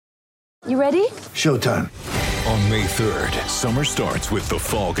You ready? Showtime. On May 3rd, summer starts with The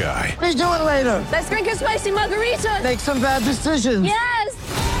Fall Guy. Let's do it later. Let's drink a spicy margarita. Make some bad decisions.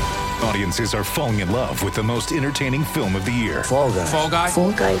 Yes! Audiences are falling in love with the most entertaining film of the year. Fall Guy. Fall Guy?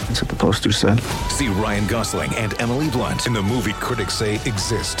 Fall guy. That's what the poster said. See Ryan Gosling and Emily Blunt in the movie critics say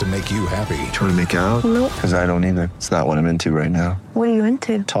exists to make you happy. Trying to make it out? Nope. Because I don't either. It's not what I'm into right now. What are you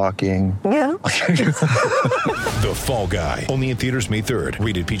into? Talking. Yeah. The Fall Guy. Only in theaters May 3rd.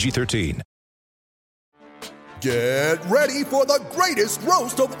 Rated PG-13. Get ready for the greatest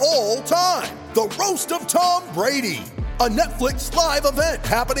roast of all time. The Roast of Tom Brady. A Netflix live event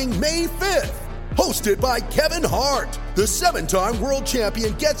happening May 5th. Hosted by Kevin Hart. The 7-time world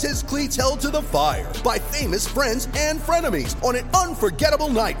champion gets his cleats held to the fire by famous friends and frenemies on an unforgettable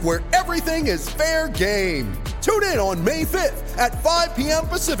night where everything is fair game. Tune in on May 5th at 5 p.m.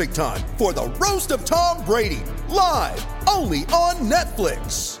 Pacific time for the Roast of Tom Brady. Live only on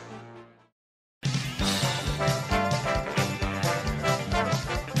Netflix.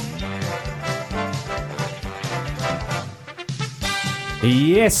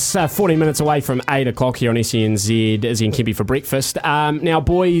 Yes, 40 minutes away from 8 o'clock here on SENZ, Izzy and Kempy for breakfast. Now,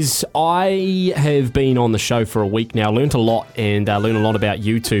 boys, I have been on the show for a week now, learnt a lot and learned a lot about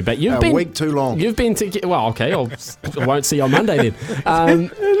you two. But you've been... A week too long. You've been to... Well, okay, I won't see you on Monday then.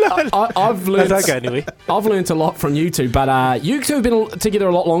 I've learnt... Don't go anywhere. I've learnt a lot from you two, but you two have been together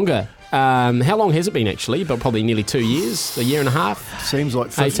a lot longer. How long has it been, actually? But probably nearly 2 years, a year and a half. Seems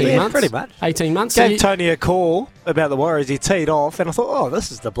like 18 Yeah, months. pretty much. 18 months. Gave Tony a call about the Warriors. He teed off, and I thought, oh,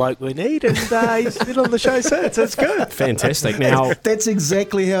 this is the bloke we need. And he's been on the show since. It's good. Fantastic. Now, That's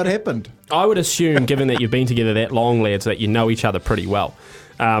exactly how it happened. I would assume, given that you've been together that long, lads, that you know each other pretty well.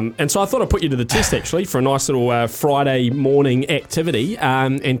 And so I thought I'd put you to the test, actually, for a nice little Friday morning activity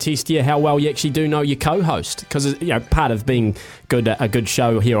and test you how well you actually do know your co-host. Because, part of being a good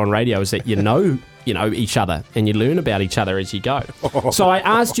show here on radio is that you know each other and you learn about each other as you go. So I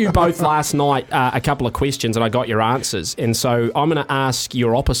asked you both last night a couple of questions and I got your answers. And so I'm going to ask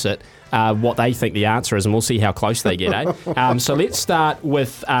your opposite what they think the answer is, and we'll see how close they get, eh? So let's start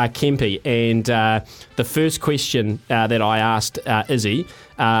with Kempy. And the first question that I asked Izzy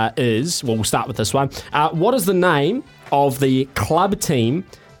is, well, we'll start with this one. What is the name of the club team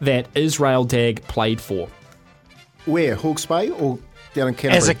that Israel Dag played for? Where? Hawke's Bay or down in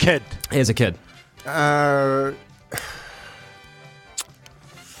Canterbury? As a kid. As a kid.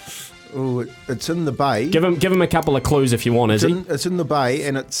 It's in the Bay. Give him a couple of clues if you want, Izzy. It's in the Bay,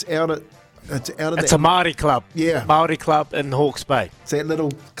 and it's out of It's that, a Māori club. Yeah. Māori club in Hawke's Bay. it's that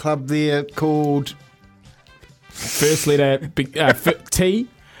little club there called First letter T.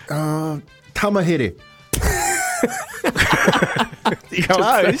 Tamahere.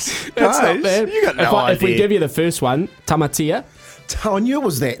 Close. That's not bad. You got no If we idea. give you the first one, Tamatia, I knew it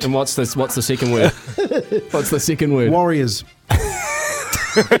was that. and what's the second word? What's the second word? Warriors.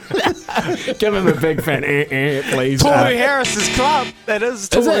 Give him a big fan, please. Tory Harris's club. That is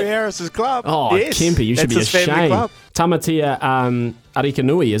Tory it? Harris's club. Oh, yes. Kempy, you should That's be his family ashamed. club. Tamatia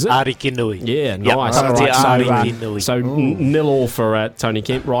Arikanui, is it? Arikinui. Yeah, Yep, nice. All Tamatia right, Arikinui. so 0-all for Tony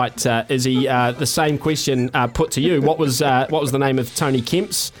Kemp. Right, Izzy, the same question put to you. What was the name of Tony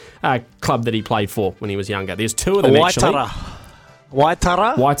Kemp's club that he played for when he was younger? There's two of them, actually.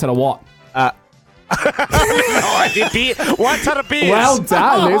 Waitara. Waitara what? Waitara Bears. Well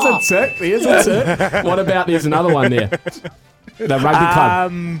done. There's a tick. What about, there's another one there? The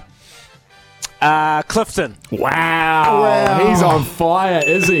rugby club. Clifton. Wow. He's on fire,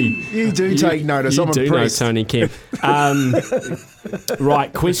 is he? You do take notice. I'm You do know impressed. Tony Kemp.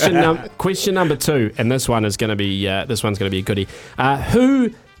 Right, question number 2, and this one's going to be a goodie. Who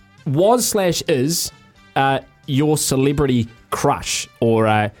was / is your celebrity crush,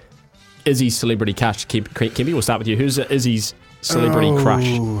 or Izzy's celebrity crush? Kempy, we'll start with you. Who's Izzy's celebrity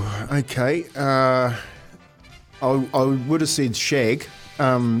crush? Okay. I would have said Shag,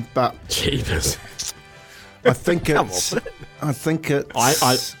 but Jeepers. I think it's. I think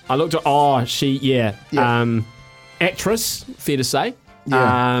it's. I looked at. Oh, she. Yeah. Yeah. Actress. Fair to say.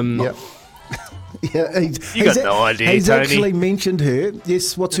 Yeah. Yeah. Yeah. You got no idea, He's Tony. actually mentioned her.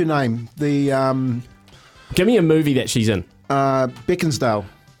 Yes. What's her name? The Give me a movie that she's in. Beckinsdale.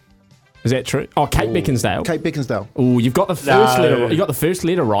 Is that true? Oh, Kate Beckinsdale. Kate Beckinsdale. Oh, you've got the first No. letter. You got the first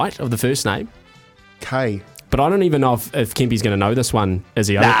letter right of the first name. K. But I don't even know if Kempy's going to know this one, is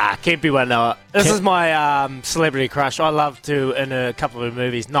he? Nah, Kempy won't know it. This is my celebrity crush. I love to, in a couple of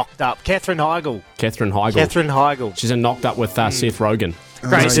movies, Knocked Up. Katherine Heigl. Katherine Heigl. She's in Knocked Up with Seth Rogen.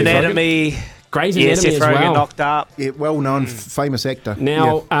 Grey's Seth Anatomy. Grey's Yeah, Anatomy Seth as Rogen well. knocked up. Yeah, well-known, famous actor.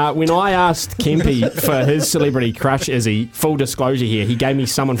 Now, when I asked Kempy for his celebrity crush, Izzy, full disclosure here, he gave me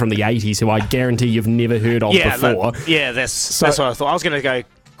someone from the 80s who I guarantee you've never heard of before. That's what I thought. I was going to go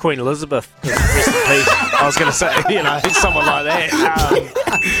Queen Elizabeth. Rest in peace. I was going to say, someone like that.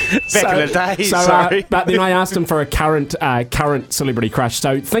 Back in the day, sorry. But then I asked him for a current celebrity crush.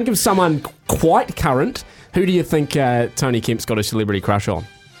 So think of someone quite current. Who do you think Tony Kemp's got a celebrity crush on?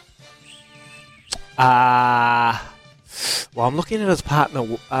 Well, I'm looking at his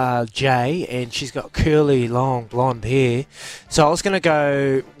partner, Jay, and she's got curly, long, blonde hair. So I was going to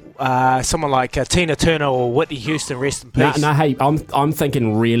go someone like Tina Turner or Whitney Houston, rest in peace. No, hey, I'm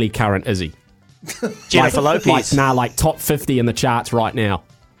thinking really current, Izzy. Jennifer Lopez. Like top 50 in the charts right now.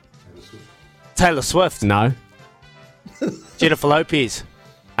 Taylor Swift. No. Jennifer Lopez.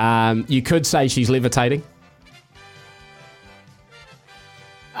 You could say she's levitating.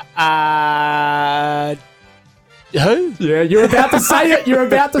 Who? Yeah, you're about to say it. You're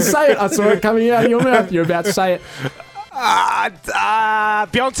about to say it. I saw it coming out of your mouth. You're about to say it.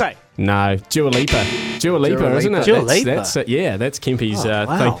 Beyonce. No, Dua Lipa. Dua Lipa, isn't it? Dua Lipa. That's That's Kempy's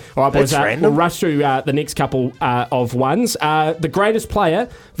wow. thing. All right, boys, That's we'll random. rush through the next couple of ones. The greatest player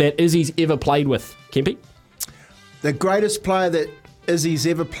that Izzy's ever played with, Kempy? The greatest player that Izzy's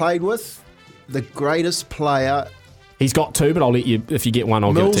ever played with, the greatest player... He's got two, but I'll let you, if you get one,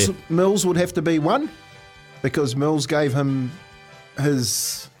 I'll give it to you. Mills would have to be one, because Mills gave him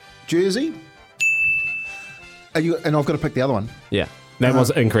his jersey. And I've got to pick the other one. Yeah. That was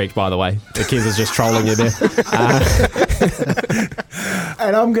incorrect, by the way. The Kez is just trolling you there.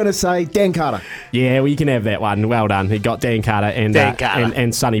 And I'm going to say Dan Carter. Yeah, well, you can have that one. Well done. He got Dan Carter and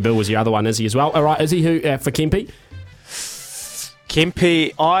and Sonny Bill was your other one, Izzy, as well. All right, Izzy, who for Kempy?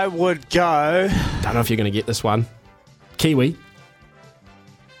 Kempy, I would go... Don't know if you're going to get this one. Kiwi.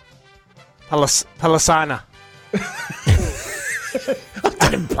 Palasana.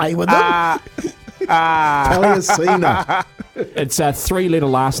 Didn't play with them. Palasina. It's a three-letter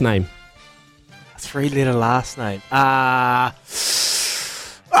last name. Three-letter last name.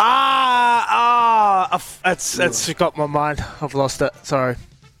 It's got my mind. I've lost it. Sorry.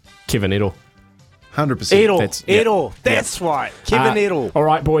 Kevin Edel. 100%. Edel. That's right. Kevin Edel. All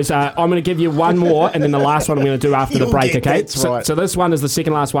right, boys. I'm going to give you one more, and then the last one I'm going to do after the break, okay? Right. So this one is the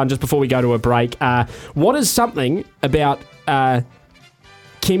second last one, just before we go to a break. What is something about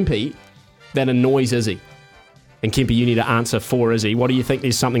Kempy that annoys Izzy? And Kempy, you need to answer for Izzy. What do you think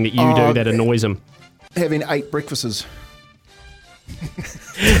is something that you do that annoys him? Having 8 breakfasts.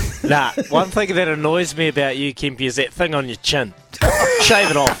 Nah, one thing that annoys me about you, Kempy, is that thing on your chin. Shave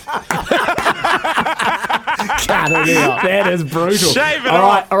it off. Cut it out. That is brutal. Shave it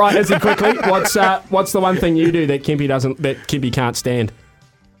off. All right, Izzy, quickly. What's the one thing you do that Kempy can't stand?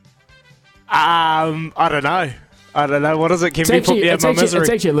 I don't know. What is it, Kempy? Put me out my misery. It's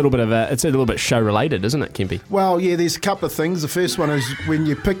actually a little bit show related, isn't it, Kempy? Well, yeah, there's a couple of things. The first one is when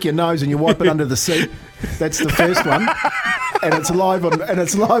you pick your nose and you wipe it under the seat. That's the first one. And it's live on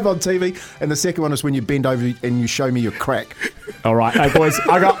TV. And the second one is when you bend over and you show me your crack. All right, hey boys,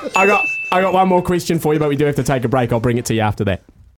 I got one more question for you, but we do have to take a break. I'll bring it to you after that.